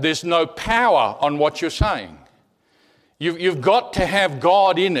that, there's no power on what you're saying. You've got to have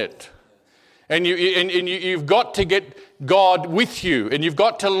God in it. And you've got to get God with you, and you've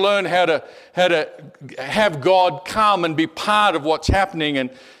got to learn how to have God come and be part of what's happening.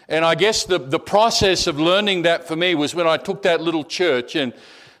 And I guess the process of learning that for me was when I took that little church, and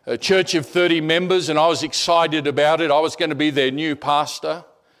a church of 30 members, and I was excited about it. I was going to be their new pastor.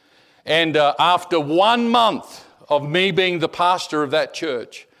 And after 1 month of me being the pastor of that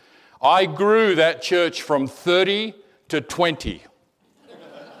church, I grew that church from 30 to 20.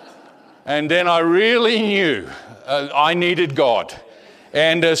 And then I really knew I needed God.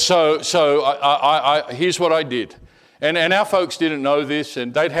 And so here's what I did. And our folks didn't know this,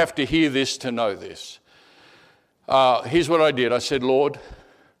 and they'd have to hear this to know this. Here's what I did. I said, Lord,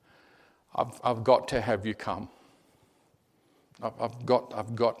 I've got to have you come. I've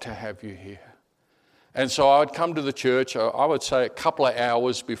got to have you here. And so I'd come to the church, I would say a couple of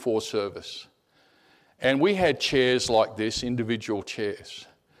hours before service. And we had chairs like this, individual chairs.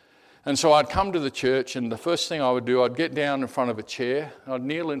 And so I'd come to the church, and the first thing I would do, I'd get down in front of a chair, and I'd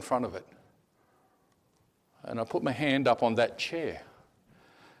kneel in front of it. And I'd put my hand up on that chair,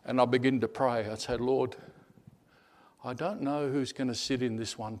 and I'd begin to pray. I'd say, Lord, I don't know who's going to sit in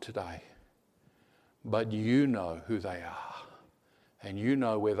this one today, but you know who they are, and you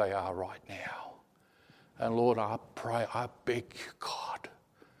know where they are right now. And Lord, I pray, I beg you, God,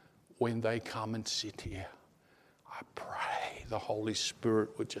 when they come and sit here, I pray the Holy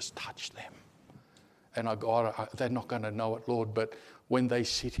Spirit would just touch them. And God, they're not going to know it, Lord, but when they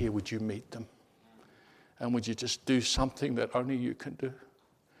sit here, would you meet them? And would you just do something that only you can do?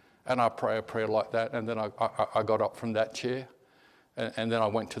 And I pray a prayer like that, and then I got up from that chair, and then I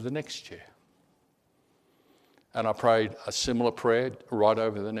went to the next chair. And I prayed a similar prayer right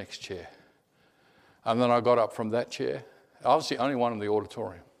over the next chair. And then I got up from that chair. I was the only one in the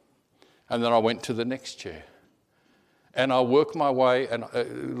auditorium. And then I went to the next chair. And I worked my way, and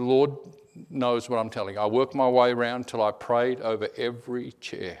Lord knows what I'm telling you. I worked my way around till I prayed over every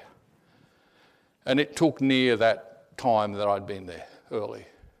chair. And it took near that time that I'd been there early.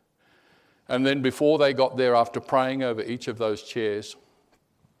 And then before they got there, after praying over each of those chairs,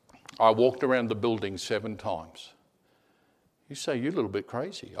 I walked around the building 7 times. You say, you're a little bit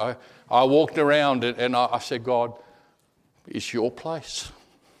crazy. I walked around it, and I said, God, it's your place.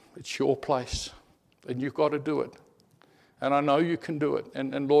 It's your place. And you've got to do it. And I know you can do it.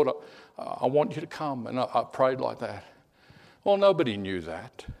 And Lord, I want you to come. And I prayed like that. Well, nobody knew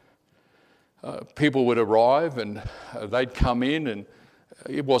that. People would arrive, and they'd come in, and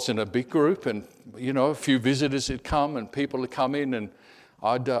it wasn't a big group. And, you know, a few visitors had come, and people had come in, and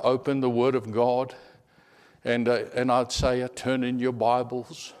I'd open the Word of God. And I'd say, turn in your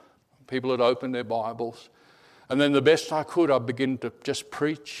Bibles. People would open their Bibles. And then the best I could, I'd begin to just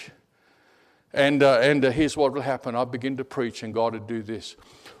preach. And here's what would happen. I'd begin to preach, and God would do this.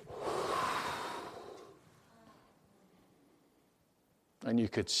 And you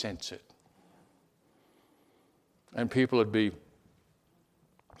could sense it. And people would be,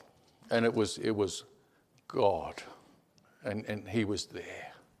 and it was God. And He was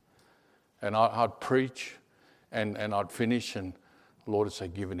there. And I'd preach. And I'd finish and the Lord would say,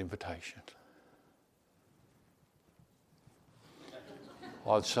 give an invitation.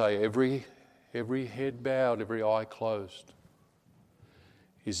 I'd say, every head bowed, every eye closed.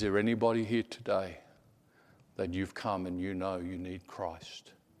 Is there anybody here today that you've come and you know you need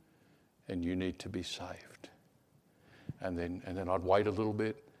Christ and you need to be saved? And then I'd wait a little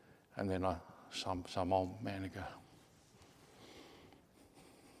bit, and then some old man would go,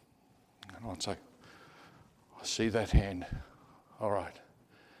 and I'd say, I see that hand. All right.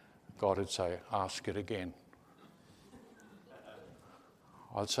 God would say, ask it again.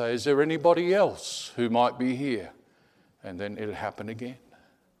 I'd say, is there anybody else who might be here? And then it'd happen again.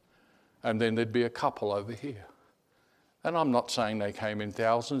 And then there'd be a couple over here. And I'm not saying they came in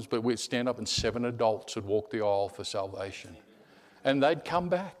thousands, but we'd stand up and 7 adults would walk the aisle for salvation. And they'd come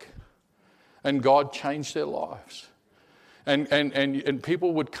back. And God changed their lives. And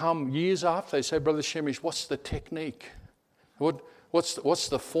people would come years after. They say, Brother Shemish, what's the technique? What's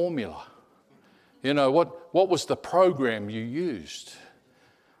the formula? You know, what was the program you used?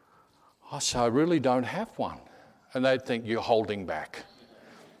 I say, I really don't have one. And they'd think, you're holding back.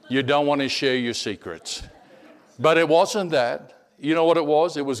 You don't want to share your secrets. But it wasn't that. You know what it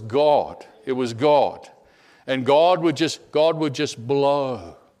was? It was God. It was God. And God would just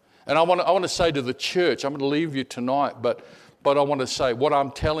blow. And I want to say to the church, I'm going to leave you tonight, but I want to say what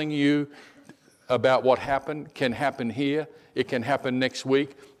I'm telling you about what happened can happen here. It can happen next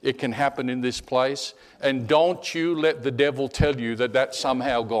week. It can happen in this place. And don't you let the devil tell you that that's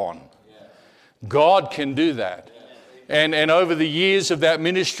somehow gone. God can do that. And over the years of that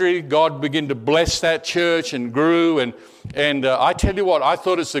ministry, God began to bless that church and grew. And I tell you what, I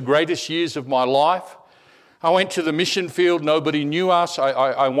thought it's the greatest years of my life. I went to the mission field. Nobody knew us.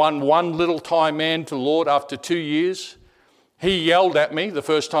 I won one little time man to the Lord after 2 years. He yelled at me the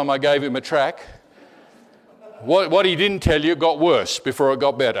first time I gave him a track. What he didn't tell you got worse before it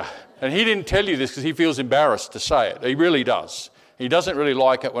got better. And he didn't tell you this because he feels embarrassed to say it. He really does. He doesn't really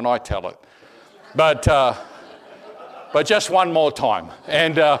like it when I tell it. But just one more time.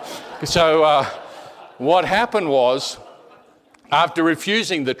 And so what happened was, after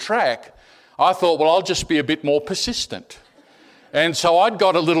refusing the track, I thought, well, I'll just be a bit more persistent. And so I'd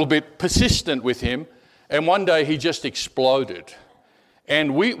got a little bit persistent with him, and one day he just exploded.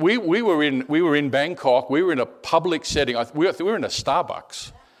 And we were in Bangkok. We were in a public setting. We were in a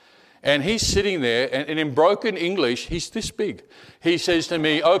Starbucks. And he's sitting there, and in broken English, he's this big. He says to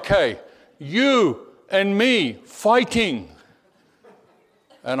me, okay, you and me fighting.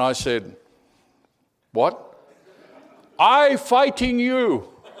 And I said, what? I fighting you.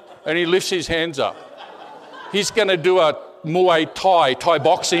 And he lifts his hands up. He's going to do a Muay Thai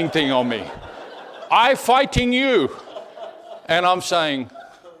boxing thing on me. I fighting you. And I'm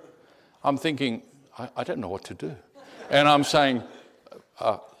thinking, I don't know what to do. And I'm saying,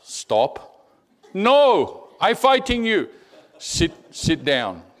 stop. No, I fighting you. Sit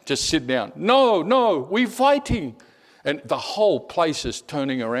down. Just sit down. No, we're fighting. And the whole place is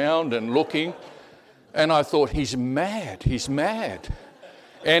turning around and looking. And I thought, he's mad.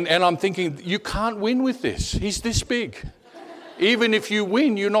 And I'm thinking, you can't win with this. He's this big. Even if you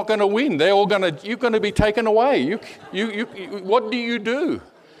win, you're not going to win. You're going to be taken away. What do you do?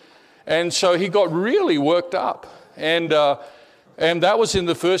 And so he got really worked up. And that was in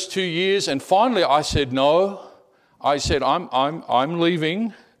the first 2 years. And finally I said, no. I said, I'm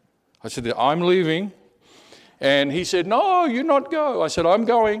leaving. I said, I'm leaving. And he said, no, you not go. I said, I'm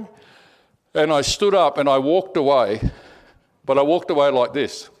going. And I stood up and I walked away. But I walked away like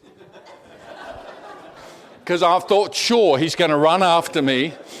this. Because I thought, sure, he's going to run after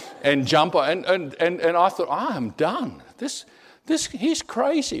me and jump. And I thought, I'm done. He's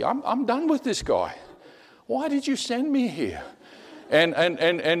crazy. I'm done with this guy. Why did you send me here? And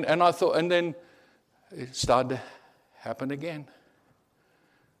I thought, and then it started to happen again.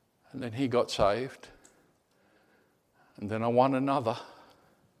 And then he got saved. And then I won another.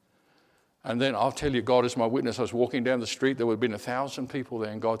 And then I'll tell you, God is my witness. I was walking down the street. There would have been 1,000 people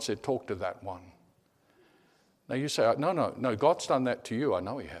there. And God said, talk to that one. Now you say, no, God's done that to you. I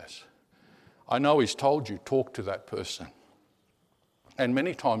know he has. I know he's told you, talk to that person. And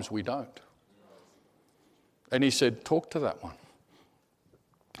many times we don't. And he said, talk to that one.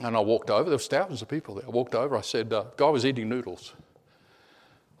 And I walked over. There was thousands of people there. I walked over. I said, guy was eating noodles.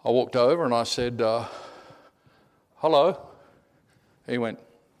 I walked over and I said, hello. He went,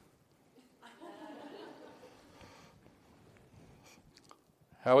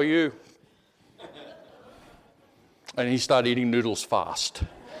 how are you? And he started eating noodles fast.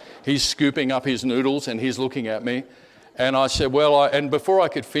 He's scooping up his noodles and he's looking at me. And I said, and before I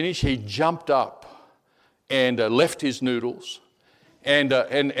could finish, he jumped up and left his noodles and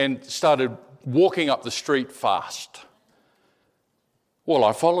started walking up the street fast. Well,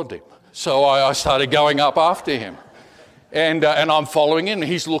 I followed him. So I started going up after him. And I'm following him, and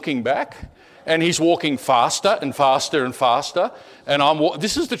he's looking back, and he's walking faster and faster and faster. And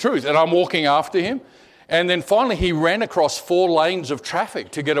this is the truth, and I'm walking after him. And then finally he ran across 4 lanes of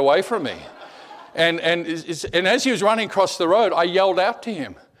traffic to get away from me. And as he was running across the road, I yelled out to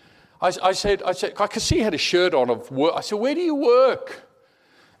him. I said, I could see he had a shirt on of work. I said, "Where do you work?"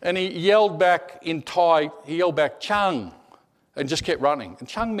 And he yelled back in Thai, "Chang," and just kept running. And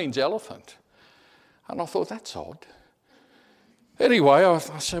Chang means elephant. And I thought, that's odd. Anyway, I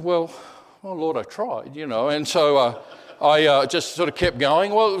said, well, Lord, I tried, And so I just sort of kept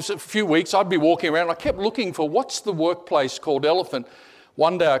going. Well, it was a few weeks. I'd be walking around. I kept looking for what's the workplace called Elephant.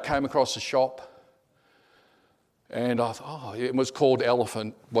 One day I came across a shop. And I thought, it was called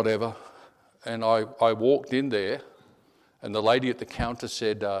Elephant, whatever. And I walked in there, and the lady at the counter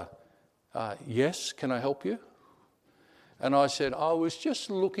said, "Yes, can I help you?" And I said, "I was just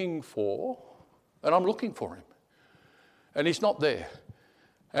looking for," and I'm looking for him. And he's not there.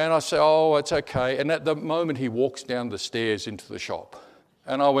 And I said, "Oh, it's okay." And at the moment, he walks down the stairs into the shop.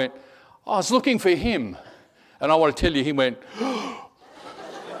 And I went, "I was looking for him." And I want to tell you, he went,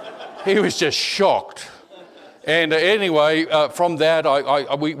 he was just shocked. And anyway, from that,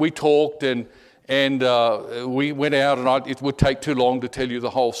 we talked and we went out, and it would take too long to tell you the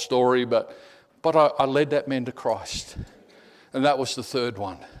whole story, but I led that man to Christ. And that was the third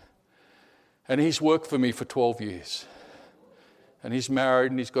one. And he's worked for me for 12 years. And he's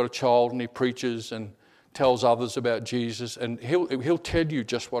married, and he's got a child, and he preaches and tells others about Jesus. And he'll tell you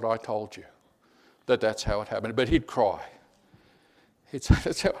just what I told you, that's how it happened. But he'd cry. He'd say,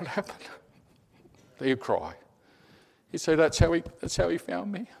 "That's how it happened." He'd cry. He'd say, that's how he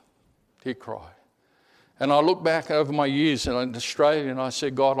found me. He'd cry. And I look back over my years in Australia, and I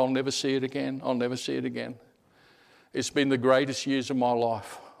said, "God, I'll never see it again. I'll never see it again. It's been the greatest years of my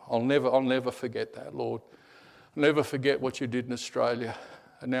life. I'll never forget that, Lord. I'll never forget what you did in Australia."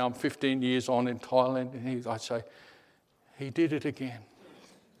 And now I'm 15 years on in Thailand, and I say, "He did it again.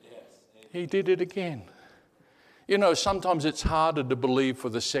 He did it again." Sometimes it's harder to believe for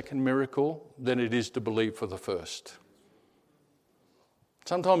the second miracle than it is to believe for the first.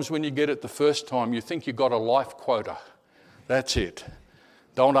 Sometimes when you get it the first time, you think you've got a life quota. That's it.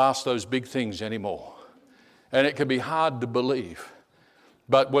 Don't ask those big things anymore. And it can be hard to believe.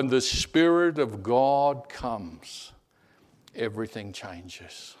 But when the Spirit of God comes, everything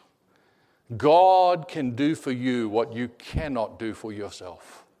changes. God can do for you what you cannot do for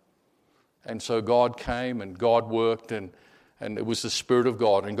yourself. And so God came and God worked, and it was the Spirit of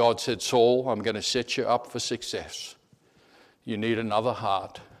God. And God said, "Saul, I'm going to set you up for success. You need another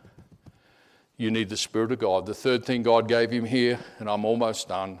heart. You need the Spirit of God." The third thing God gave him here, and I'm almost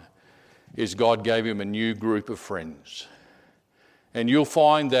done, is God gave him a new group of friends. And you'll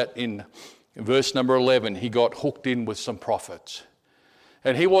find that in verse number 11, he got hooked in with some prophets.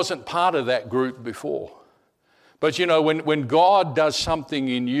 And he wasn't part of that group before. But when God does something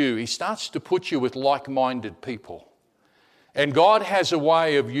in you, he starts to put you with like-minded people. And God has a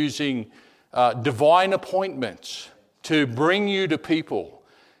way of using divine appointments to bring you to people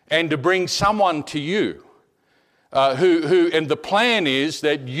and to bring someone to you and the plan is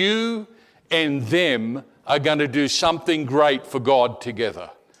that you and them are going to do something great for God together.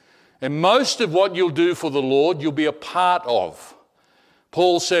 And most of what you'll do for the Lord, you'll be a part of.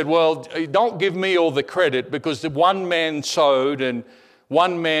 Paul said, "Well, don't give me all the credit, because the one man sowed and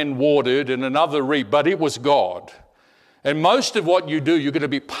one man watered and another reaped, but it was God." And most of what you do, you're going to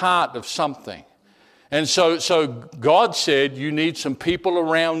be part of something. And so God said, you need some people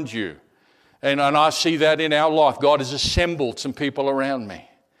around you. And I see that in our life. God has assembled some people around me.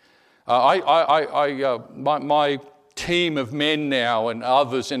 My team of men now and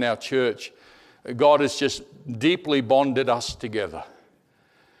others in our church, God has just deeply bonded us together.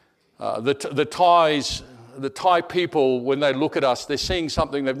 The Thai people, when they look at us, they're seeing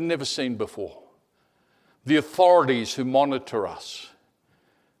something they've never seen before. The authorities who monitor us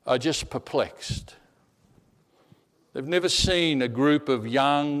are just perplexed. They've never seen a group of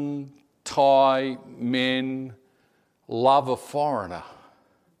young Thai men love a foreigner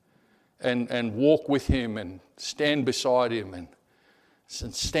and walk with him and stand beside him and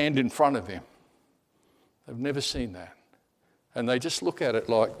stand in front of him. They've never seen that. And they just look at it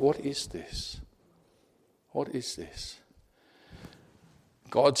like, what is this? What is this?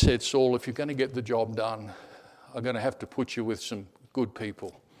 God said, "Saul, if you're going to get the job done, I'm going to have to put you with some good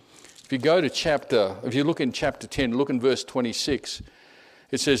people." If you look in chapter 10, look in verse 26,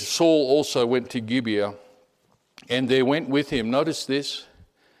 it says, "Saul also went to Gibeah And there went with him, notice this,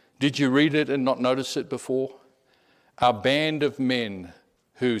 did you read it and not notice it before? A band of men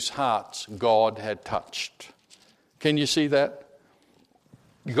whose hearts God had touched. Can you see that?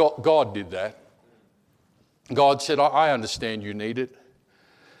 God did that. God said, I understand you need it.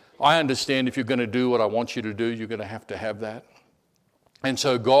 I understand if you're going to do what I want you to do, you're going to have that. And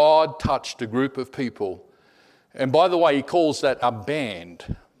so God touched a group of people. And by the way, he calls that a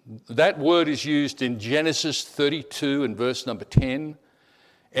band. That word is used in Genesis 32 and verse number 10.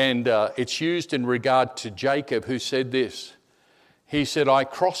 And it's used in regard to Jacob, who said this. He said, I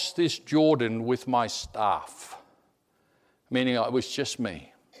crossed this Jordan with my staff, meaning it was just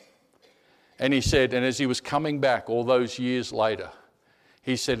me. And he said, and as he was coming back all those years later,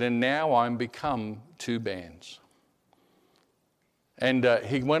 he said, and now I'm become two bands. And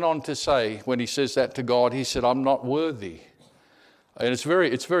he went on to say, when he says that to God, he said, I'm not worthy. And it's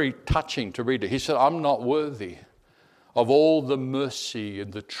very touching to read it. He said, I'm not worthy of all the mercy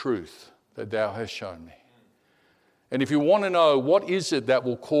and the truth that thou hast shown me. And if you want to know what is it that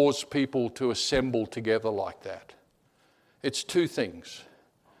will cause people to assemble together like that, it's two things,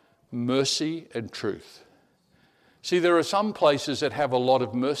 mercy and truth. See, there are some places that have a lot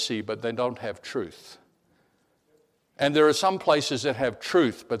of mercy, but they don't have truth. And there are some places that have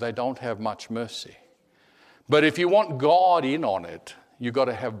truth, but they don't have much mercy. But if you want God in on it, you've got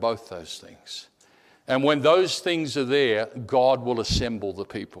to have both those things. And when those things are there, God will assemble the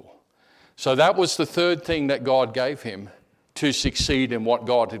people. So that was the third thing that God gave him to succeed in what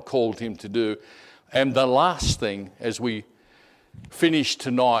God had called him to do. And the last thing, as we finish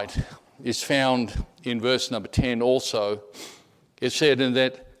tonight, is found in verse number 10 also. It said, and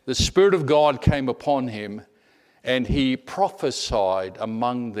that the Spirit of God came upon him, and he prophesied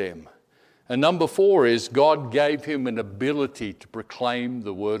among them. And number 4 is God gave him an ability to proclaim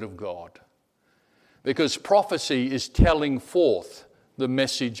the word of God. Because prophecy is telling forth the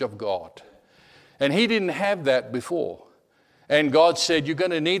message of God. And he didn't have that before. And God said, you're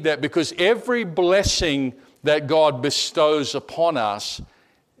going to need that, because every blessing that God bestows upon us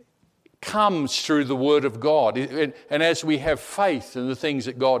comes through the word of God. And as we have faith in the things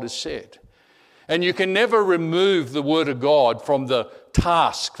that God has said. And you can never remove the word of God from the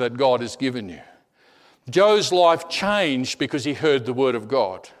task that God has given you. Joe's life changed because he heard the word of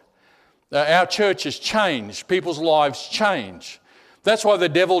God. Our church has changed. People's lives change. That's why the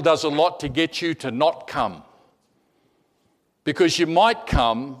devil does a lot to get you to not come. Because you might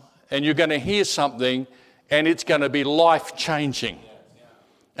come and you're going to hear something and it's going to be life-changing.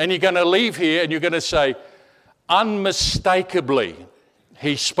 And you're going to leave here and you're going to say, unmistakably,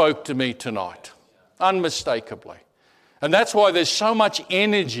 he spoke to me tonight. Unmistakably. And that's why there's so much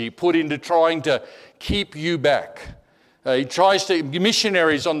energy put into trying to keep you back. He tries to,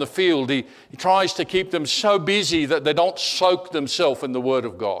 missionaries on the field, he tries to keep them so busy that they don't soak themselves in the Word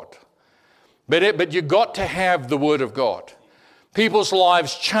of God. But you've got to have the Word of God. People's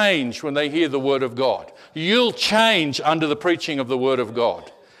lives change when they hear the Word of God. You'll change under the preaching of the Word of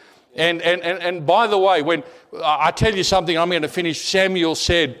God. And by the way, when I tell you something, I'm going to finish. Samuel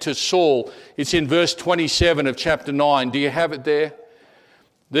said to Saul, it's in verse 27 of chapter 9. Do you have it there?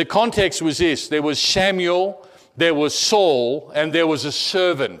 The context was this. There was Samuel, there was Saul, and there was a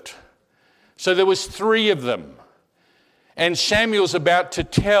servant. So there was 3 of them. And Samuel's about to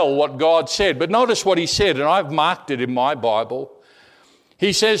tell what God said. But notice what he said, and I've marked it in my Bible.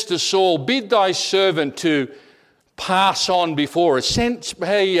 He says to Saul, bid thy servant to pass on before us.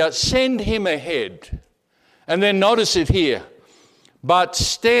 Send him ahead. And then notice it here. But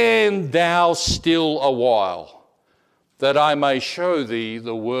stand thou still a while, that I may show thee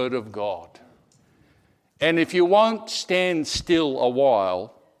the word of God. And if you won't stand still a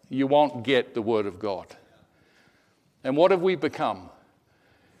while, you won't get the word of God. And what have we become?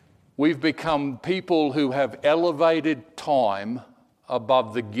 We've become people who have elevated time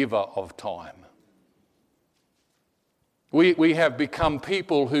above the giver of time. We have become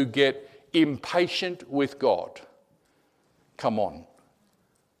people who get impatient with God. Come on.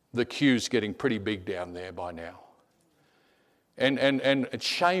 The queue's getting pretty big down there by now. And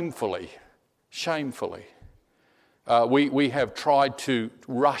shamefully, we have tried to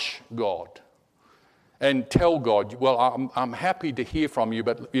rush God and tell God, well, I'm happy to hear from you,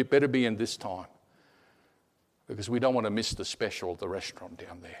 but you better be in this time. Because we don't want to miss the special at the restaurant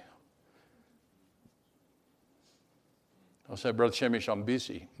down there. I say, Brother Shemish, I'm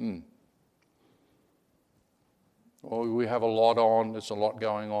busy. Well, we have a lot on. There's a lot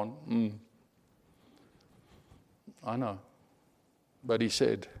going on. I know. But he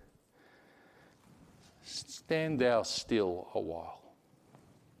said, stand thou still a while,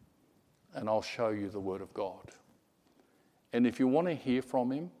 and I'll show you the word of God. And if you want to hear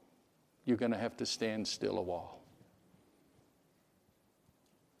from him, you're going to have to stand still a while.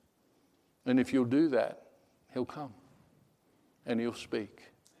 And if you'll do that, he'll come and he'll speak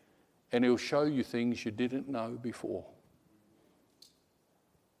and he'll show you things you didn't know before.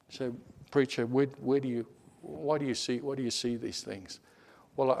 So, preacher, why do you see these things?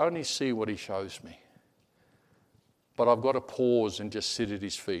 Well, I only see what he shows me. But I've got to pause and just sit at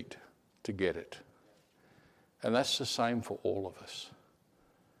his feet to get it. And that's the same for all of us.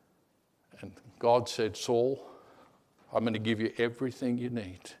 And God said, Saul, I'm going to give you everything you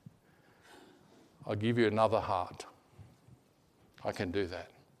need. I'll give you another heart. I can do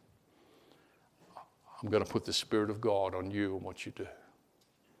that. I'm going to put the Spirit of God on you and what you do.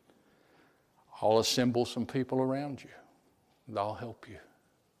 I'll assemble some people around you. They'll help you.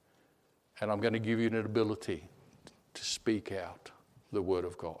 And I'm going to give you an ability to speak out the Word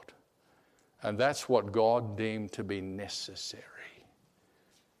of God. And that's what God deemed to be necessary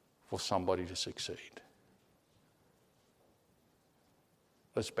for somebody to succeed.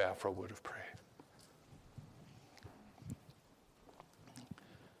 Let's bow for a word of prayer.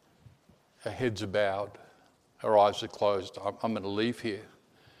 Our heads are bowed, our eyes are closed. I'm going to leave here.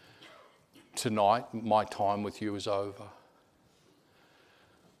 Tonight, my time with you is over.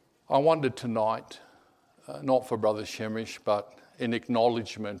 I wondered tonight, not for Brother Shemish, but in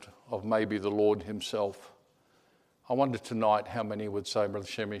acknowledgement of maybe the Lord himself. I wonder tonight how many would say, Brother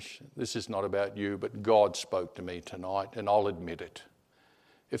Shemish, this is not about you, but God spoke to me tonight, and I'll admit it.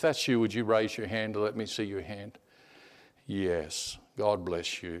 If that's you, would you raise your hand to let me see your hand? Yes. God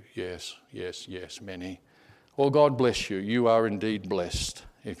bless you. Yes, yes, yes, many. Well, God bless you. You are indeed blessed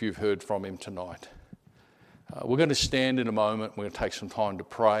if you've heard from him tonight. We're going to stand in a moment. We're going to take some time to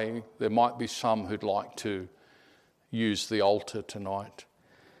pray. There might be some who'd like to use the altar tonight.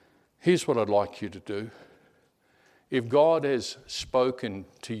 Here's what I'd like you to do. If God has spoken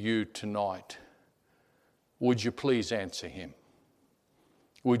to you tonight, would you please answer him?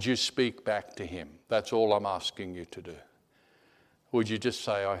 Would you speak back to him? That's all I'm asking you to do. Would you just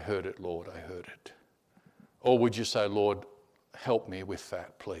say, I heard it, Lord, I heard it. Or would you say, Lord, help me with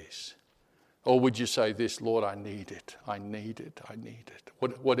that, please. Or would you say this, Lord, I need it, I need it, I need it.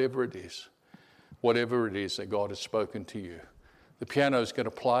 Whatever it is that God has spoken to you. The piano is going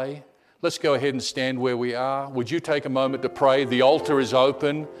to play. Let's go ahead and stand where we are. Would you take a moment to pray? The altar is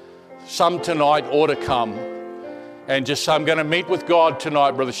open. Some tonight ought to come and just say, I'm going to meet with God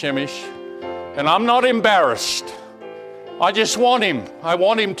tonight, Brother Shemish. And I'm not embarrassed. I just want him. I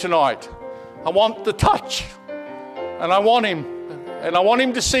want him tonight. I want the touch. And I want him. And I want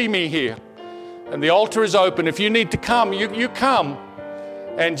him to see me here. And the altar is open. If you need to come, you come.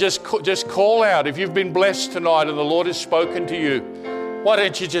 And just call out. If you've been blessed tonight and the Lord has spoken to you, why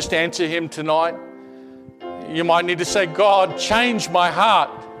don't you just answer him tonight? You might need to say, God, change my heart.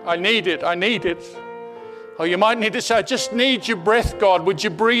 I need it. I need it. Or you might need to say, I just need your breath, God. Would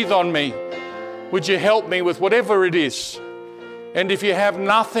you breathe on me? Would you help me with whatever it is? And if you have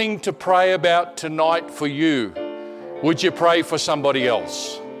nothing to pray about tonight for you, would you pray for somebody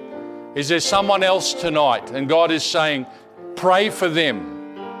else? Is there someone else tonight? And God is saying, pray for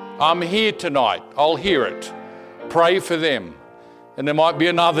them. I'm here tonight. I'll hear it. Pray for them. And there might be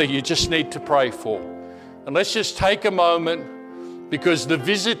another you just need to pray for. And let's just take a moment, because the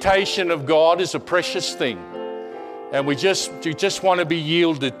visitation of God is a precious thing. And you just want to be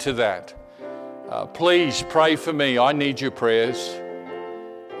yielded to that. Please pray for me. I need your prayers.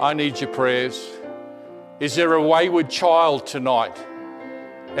 I need your prayers. Is there a wayward child tonight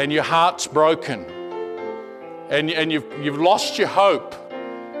and your heart's broken and you've lost your hope?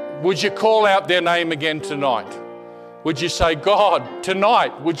 Would you call out their name again tonight? Would you say, God,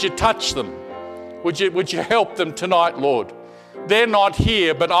 tonight, would you touch them? Would you help them tonight, Lord? They're not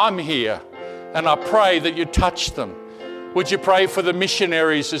here, but I'm here. And I pray that you touch them. Would you pray for the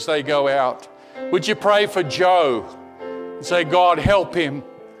missionaries as they go out? Would you pray for Joe and say, God, help him.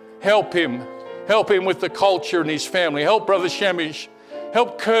 Help him. Help him with the culture and his family. Help Brother Shemish.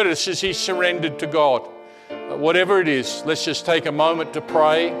 Help Curtis as he surrendered to God. Whatever it is, let's just take a moment to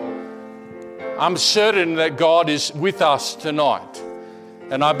pray. I'm certain that God is with us tonight.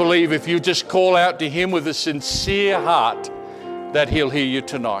 And I believe if you just call out to him with a sincere heart, that he'll hear you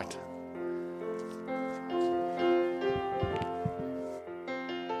tonight.